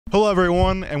Hello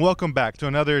everyone, and welcome back to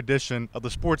another edition of the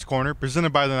Sports Corner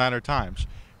presented by the Niner Times,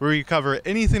 where we cover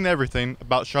anything and everything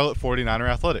about Charlotte 49er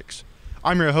athletics.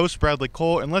 I'm your host, Bradley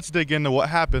Cole, and let's dig into what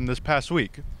happened this past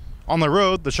week. On the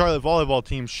road, the Charlotte volleyball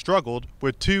team struggled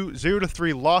with two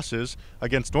 0-3 losses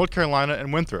against North Carolina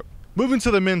and Winthrop. Moving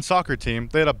to the men's soccer team,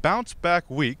 they had a bounce-back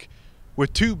week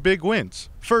with two big wins.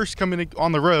 First, coming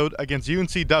on the road against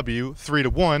UNCW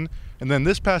 3-1, and then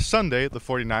this past Sunday, the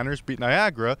 49ers beat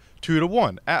Niagara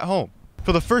 2-1 at home.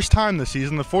 For the first time this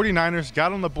season, the 49ers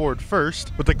got on the board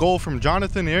first with a goal from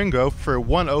Jonathan Iringo for a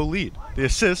 1-0 lead. The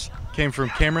assist came from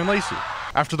Cameron Lacey.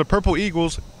 After the Purple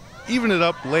Eagles evened it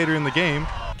up later in the game,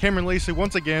 Cameron Lacey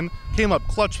once again came up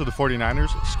clutch for the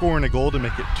 49ers, scoring a goal to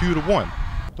make it 2-1.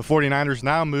 The 49ers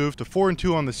now move to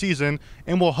 4-2 on the season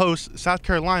and will host South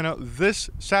Carolina this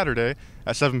Saturday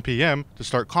at 7 p.m. to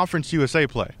start Conference USA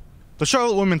play. The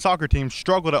Charlotte women's soccer team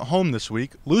struggled at home this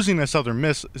week, losing to Southern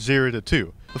Miss 0-2.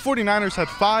 The 49ers had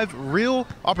 5 real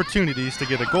opportunities to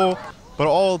get a goal, but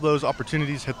all of those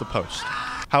opportunities hit the post.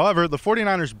 However, the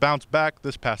 49ers bounced back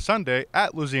this past Sunday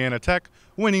at Louisiana Tech,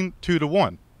 winning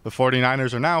 2-1. The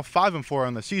 49ers are now 5-4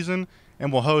 on the season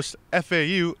and will host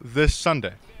FAU this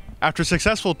Sunday. After a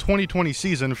successful 2020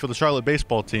 season for the Charlotte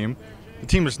baseball team, the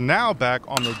team is now back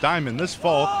on the diamond this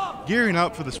fall, gearing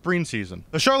up for the spring season.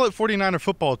 The Charlotte 49er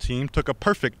football team took a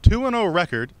perfect 2-0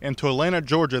 record into Atlanta,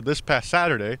 Georgia this past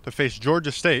Saturday to face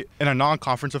Georgia State in a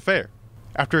non-conference affair.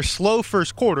 After a slow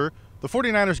first quarter, the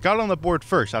 49ers got on the board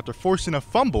first after forcing a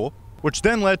fumble, which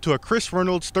then led to a Chris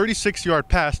Reynolds 36-yard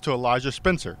pass to Elijah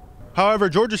Spencer. However,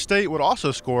 Georgia State would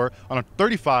also score on a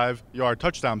 35-yard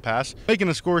touchdown pass, making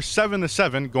the score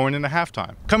 7-7 going into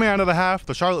halftime. Coming out of the half,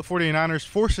 the Charlotte 49ers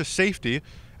forced a safety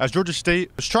as Georgia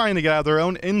State was trying to get out of their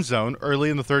own end zone early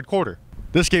in the third quarter.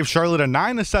 This gave Charlotte a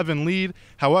 9-7 lead.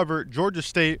 However, Georgia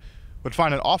State would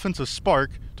find an offensive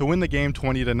spark to win the game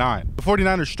 20-9. The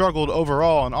 49ers struggled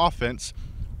overall on offense,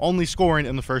 only scoring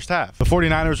in the first half. The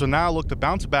 49ers will now look to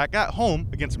bounce back at home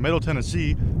against Middle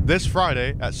Tennessee this Friday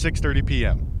at 6:30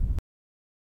 p.m.